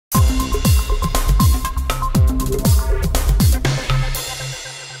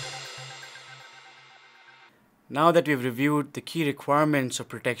Now that we've reviewed the key requirements of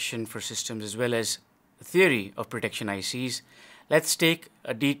protection for systems as well as the theory of protection ICs, let's take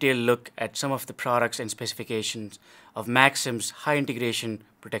a detailed look at some of the products and specifications of Maxim's high integration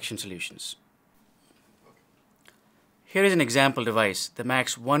protection solutions. Here is an example device, the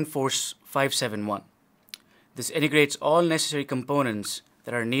Max 14571. This integrates all necessary components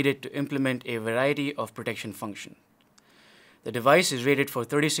that are needed to implement a variety of protection functions. The device is rated for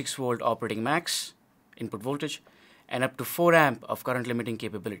 36 volt operating max input voltage and up to 4 amp of current limiting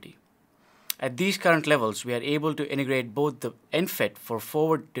capability. At these current levels, we are able to integrate both the NFET for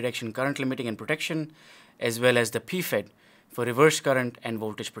forward direction current limiting and protection, as well as the PFET for reverse current and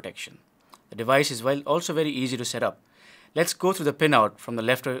voltage protection. The device is also very easy to set up. Let's go through the pinout from the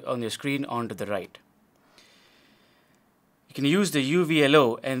left on your screen onto the right. You can use the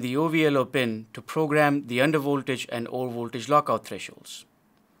UVLO and the OVLO pin to program the undervoltage and overvoltage lockout thresholds.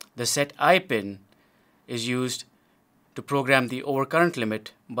 The set I pin is used to program the overcurrent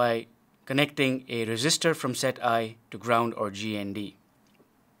limit by connecting a resistor from set I to ground or GND.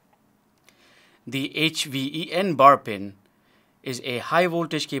 The HVEN bar pin is a high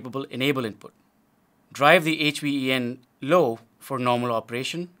voltage capable enable input. Drive the HVEN low for normal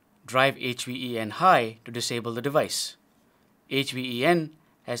operation. Drive HVEN high to disable the device. HVEN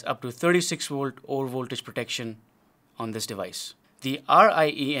has up to 36 volt overvoltage protection on this device. The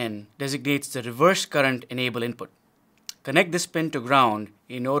RIEN designates the reverse current enable input. Connect this pin to ground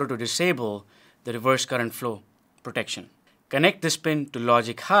in order to disable the reverse current flow protection. Connect this pin to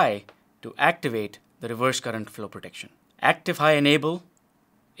logic high to activate the reverse current flow protection. Active high enable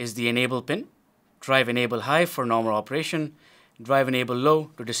is the enable pin. Drive enable high for normal operation. Drive enable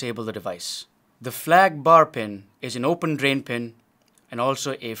low to disable the device. The flag bar pin is an open drain pin and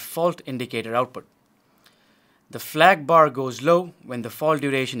also a fault indicator output. The flag bar goes low when the fault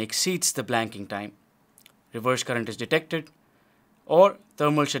duration exceeds the blanking time, reverse current is detected, or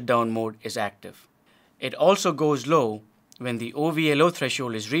thermal shutdown mode is active. It also goes low when the OVLO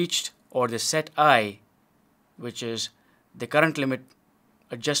threshold is reached or the set I, which is the current limit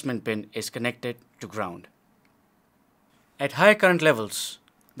adjustment pin, is connected to ground. At higher current levels,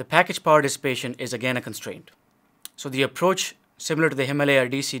 the package power dissipation is again a constraint. So the approach, similar to the Himalaya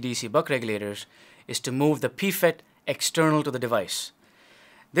DC-DC buck regulators, is to move the PFET external to the device.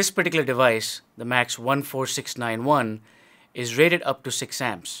 This particular device, the Max 14691, is rated up to 6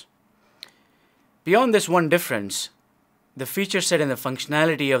 amps. Beyond this one difference, the feature set and the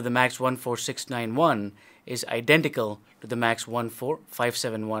functionality of the Max 14691 is identical to the Max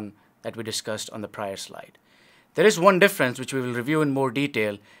 14571 that we discussed on the prior slide. There is one difference which we will review in more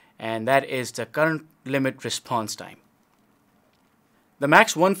detail, and that is the current limit response time. The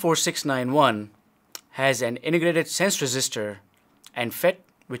Max 14691 has an integrated sense resistor and FET,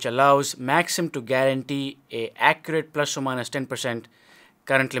 which allows Maxim to guarantee an accurate plus or minus 10%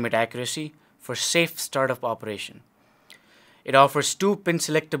 current limit accuracy for safe startup operation. It offers 2 pin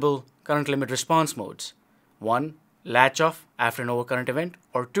selectable current limit response modes. 1, latch off after an overcurrent event,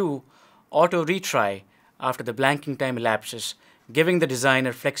 or 2, auto retry after the blanking time elapses, giving the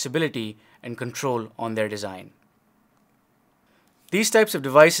designer flexibility and control on their design. These types of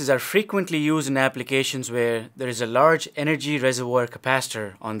devices are frequently used in applications where there is a large energy reservoir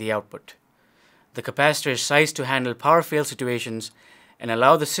capacitor on the output. The capacitor is sized to handle power fail situations and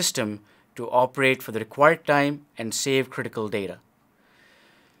allow the system to operate for the required time and save critical data.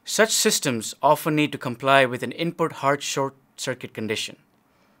 Such systems often need to comply with an input hard short circuit condition,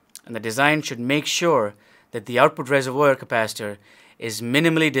 and the design should make sure that the output reservoir capacitor is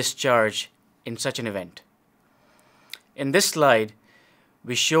minimally discharged in such an event. In this slide,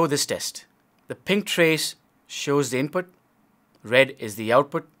 we show this test. The pink trace shows the input, red is the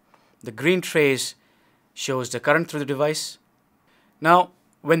output, the green trace shows the current through the device. Now,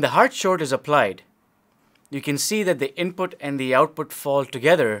 when the hard short is applied, you can see that the input and the output fall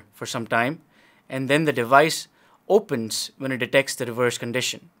together for some time, and then the device opens when it detects the reverse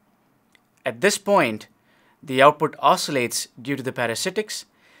condition. At this point, the output oscillates due to the parasitics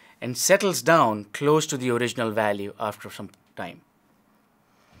and settles down close to the original value after some time.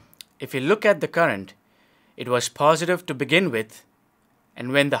 If you look at the current, it was positive to begin with,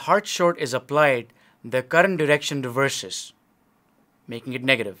 and when the hard short is applied, the current direction reverses, making it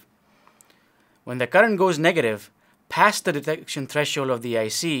negative. When the current goes negative, past the detection threshold of the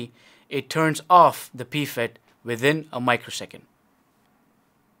IC, it turns off the PFET within a microsecond.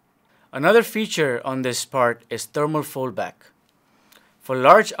 Another feature on this part is thermal foldback. For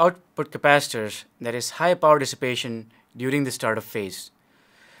large output capacitors, there is high power dissipation during the startup phase.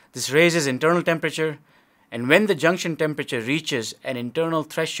 This raises internal temperature, and when the junction temperature reaches an internal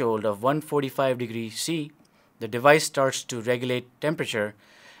threshold of 145 degrees C, the device starts to regulate temperature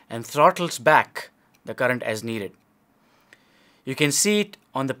and throttles back the current as needed. You can see it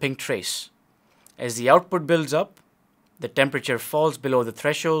on the pink trace. As the output builds up, the temperature falls below the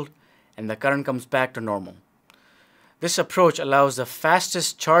threshold and the current comes back to normal. This approach allows the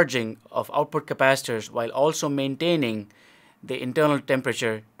fastest charging of output capacitors while also maintaining the internal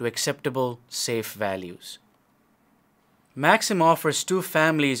temperature to acceptable, safe values. Maxim offers two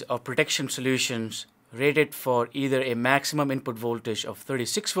families of protection solutions rated for either a maximum input voltage of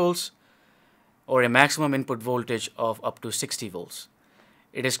 36 volts or a maximum input voltage of up to 60 volts.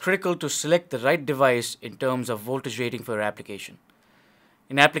 It is critical to select the right device in terms of voltage rating for your application.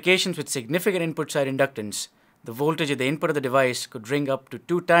 In applications with significant input side inductance, the voltage at the input of the device could ring up to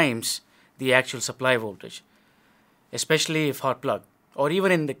 2 times the actual supply voltage, especially if hot plug, or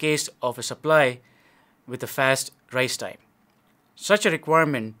even in the case of a supply with a fast rise time. Such a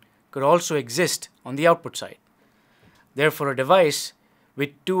requirement could also exist on the output side. Therefore, a device with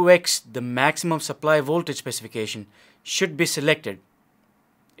 2x the maximum supply voltage specification should be selected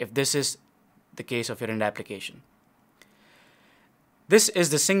if this is the case of your end application. This is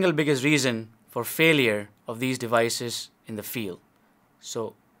the single biggest reason for failure of these devices in the field.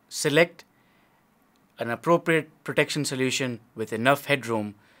 So select an appropriate protection solution with enough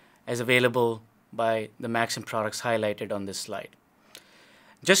headroom as available by the Maxim products highlighted on this slide.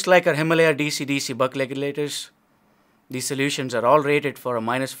 Just like our Himalaya DC-DC buck regulators, these solutions are all rated for a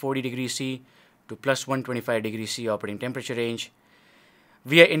minus 40 degrees C to plus 125 degrees C operating temperature range.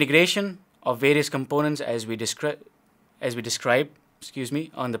 Via integration of various components as we described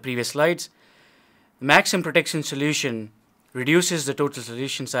on the previous slides, the Maxim protection solution reduces the total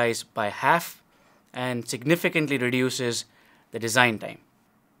solution size by half and significantly reduces the design time.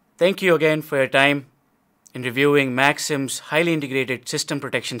 Thank you again for your time in reviewing Maxim's highly integrated system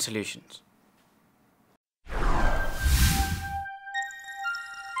protection solutions.